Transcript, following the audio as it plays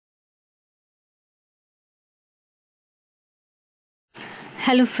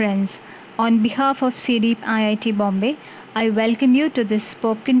Hello friends, on behalf of CDEEP IIT Bombay, I welcome you to this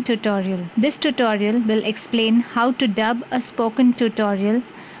spoken tutorial. This tutorial will explain how to dub a spoken tutorial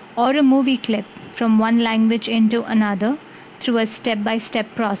or a movie clip from one language into another through a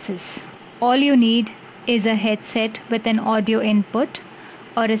step-by-step process. All you need is a headset with an audio input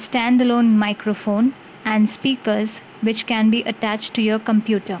or a standalone microphone and speakers which can be attached to your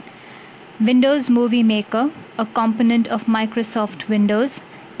computer. Windows Movie Maker, a component of Microsoft Windows,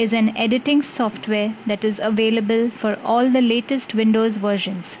 is an editing software that is available for all the latest Windows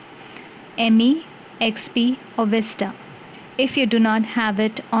versions, ME, XP or Vista. If you do not have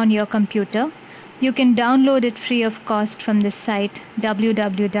it on your computer, you can download it free of cost from the site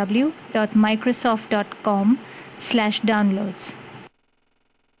www.microsoft.com/downloads.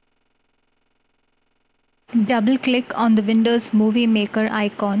 Double-click on the Windows Movie Maker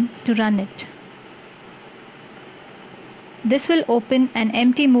icon to run it. This will open an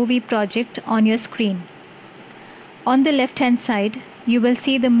empty movie project on your screen. On the left-hand side, you will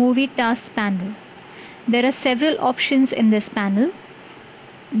see the Movie Tasks panel. There are several options in this panel.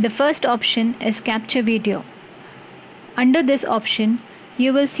 The first option is Capture Video. Under this option,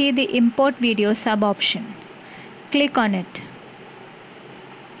 you will see the Import Video sub-option. Click on it.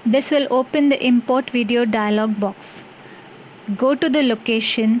 This will open the Import Video dialog box. Go to the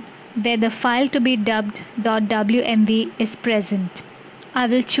location where the file to be dubbed .wmv is present. I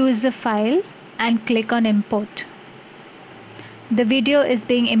will choose the file and click on Import. The video is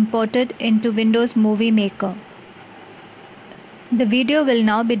being imported into Windows Movie Maker. The video will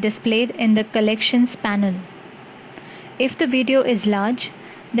now be displayed in the Collections panel. If the video is large,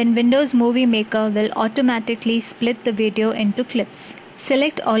 then Windows Movie Maker will automatically split the video into clips.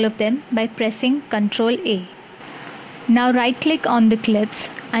 Select all of them by pressing Ctrl A. Now right-click on the clips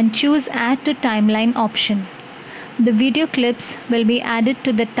and choose Add to Timeline option. The video clips will be added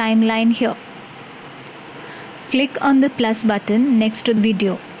to the timeline here. Click on the plus button next to the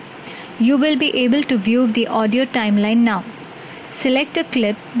video. You will be able to view the audio timeline now. Select a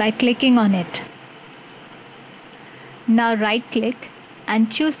clip by clicking on it. Now right-click and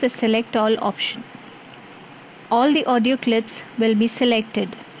choose the Select All option. All the audio clips will be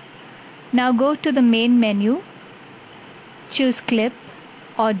selected. Now go to the main menu, choose Clip,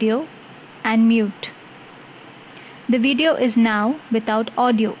 Audio and Mute. The video is now without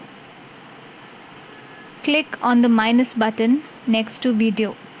audio. Click on the minus button next to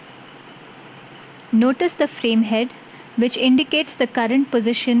Video. Notice the frame head which indicates the current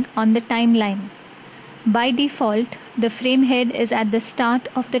position on the timeline. By default, the frame head is at the start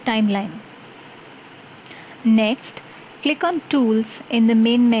of the timeline. Next, click on Tools in the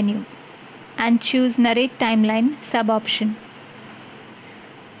main menu and choose Narrate Timeline sub-option.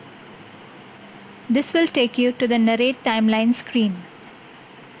 This will take you to the Narrate Timeline screen.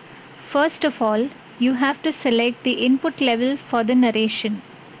 First of all, you have to select the input level for the narration.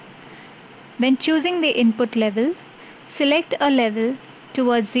 When choosing the input level, select a level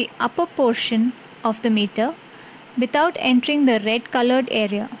towards the upper portion of the meter without entering the red colored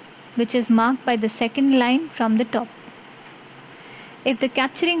area, which is marked by the second line from the top. If the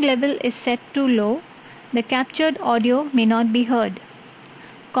capturing level is set too low, the captured audio may not be heard.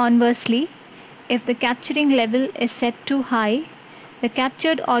 Conversely, if the capturing level is set too high, the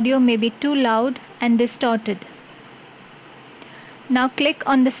captured audio may be too loud and distorted. Now click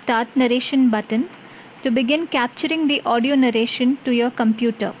on the Start Narration button to begin capturing the audio narration to your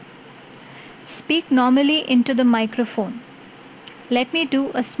computer. Speak normally into the microphone. Let me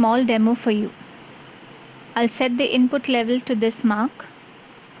do a small demo for you. I'll set the input level to this mark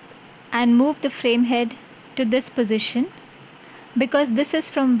and move the frame head to this position because this is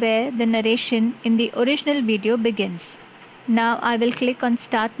from where the narration in the original video begins. Now I will click on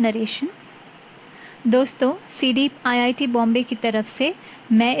Start Narration. दोस्तों, CDEEP IIT Bombay की तरफ से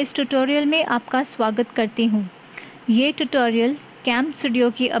मैं इस tutorial में आपका स्वागत करती हूँ. ये ट्यूटोरियल कैम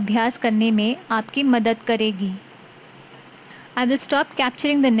स्टूडियो की अभ्यास करने में आपकी मदद करेगी. I will stop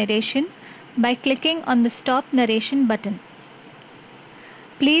capturing the narration by clicking on the Stop Narration button.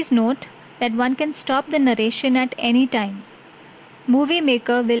 Please note that one can stop the narration at any time. Movie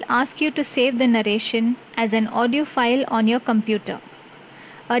Maker will ask you to save the narration as an audio file on your computer.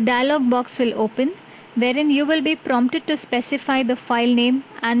 A dialog box will open wherein you will be prompted to specify the file name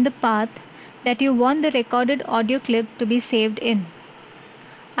and the path that you want the recorded audio clip to be saved in.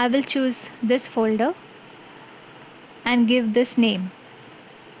 I will choose this folder and give this name.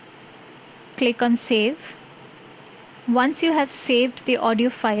 Click on Save. Once you have saved the audio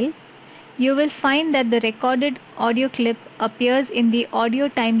file, you will find that the recorded audio clip appears in the audio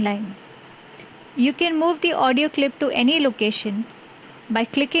timeline. You can move the audio clip to any location by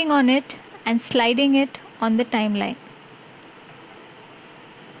clicking on it and sliding it on the timeline.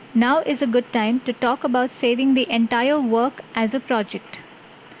 Now is a good time to talk about saving the entire work as a project.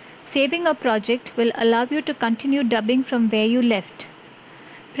 Saving a project will allow you to continue dubbing from where you left.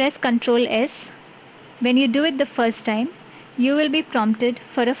 Press Ctrl S. When you do it the first time, you will be prompted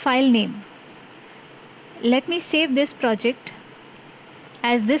for a file name. Let me save this project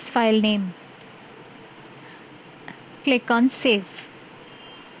as this file name. Click on Save.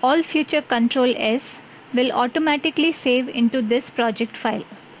 All future Ctrl S will automatically save into this project file.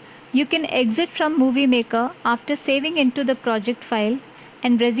 You can exit from Movie Maker after saving into the project file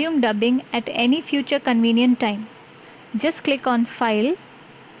and resume dubbing at any future convenient time. Just click on File,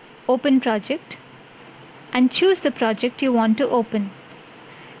 Open Project, and choose the project you want to open.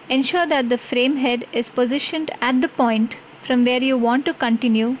 Ensure that the frame head is positioned at the point from where you want to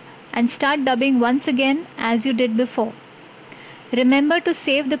continue and start dubbing once again as you did before. Remember to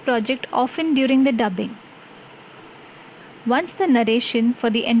save the project often during the dubbing. Once the narration for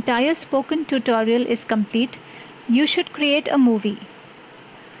the entire spoken tutorial is complete, you should create a movie.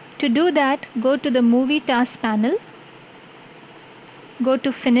 To do that, go to the Movie Task panel, go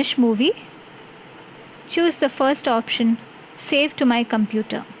to Finish Movie, choose the first option, Save to my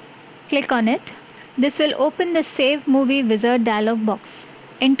computer. Click on it. This will open the Save Movie Wizard dialog box.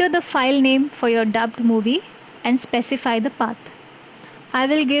 Enter the file name for your dubbed movie and specify the path. I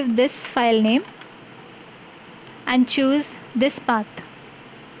will give this file name and choose this path.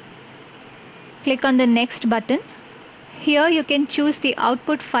 Click on the Next button. Here you can choose the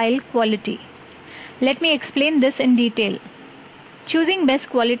output file quality. Let me explain this in detail. Choosing best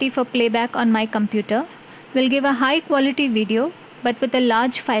quality for playback on my computer will give a high quality video but with a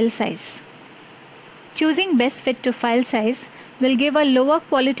large file size. Choosing best fit to file size will give a lower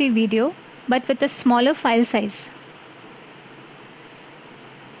quality video but with a smaller file size.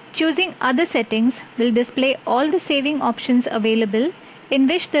 Choosing other settings will display all the saving options available in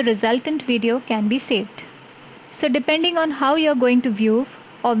which the resultant video can be saved. So depending on how you are going to view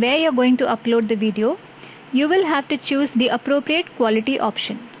or where you are going to upload the video, you will have to choose the appropriate quality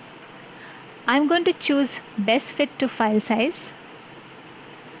option. I am going to choose best fit to file size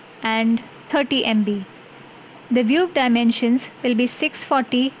and 30 MB. The view dimensions will be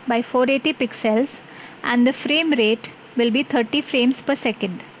 640 by 480 pixels and the frame rate will be 30 frames per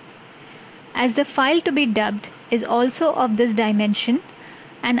second. As the file to be dubbed is also of this dimension,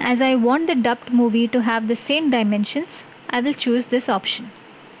 and as I want the dubbed movie to have the same dimensions, I will choose this option.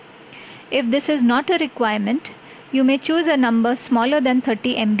 If this is not a requirement, you may choose a number smaller than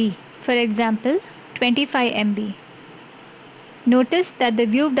 30 MB, for example 25 MB. Notice that the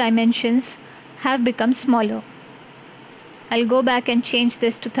view dimensions have become smaller. I'll go back and change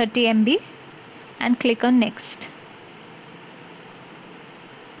this to 30 MB and click on Next.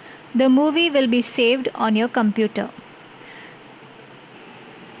 The movie will be saved on your computer.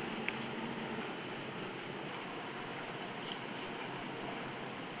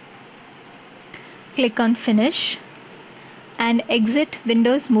 Click on Finish and exit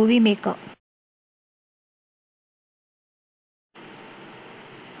Windows Movie Maker.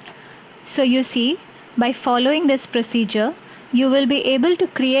 So you see, by following this procedure, you will be able to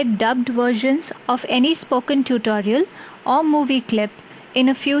create dubbed versions of any spoken tutorial or movie clip in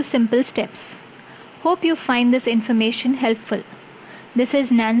a few simple steps. Hope you find this information helpful. This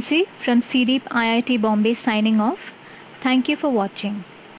is Nancy from CDEEP IIT Bombay signing off. Thank you for watching.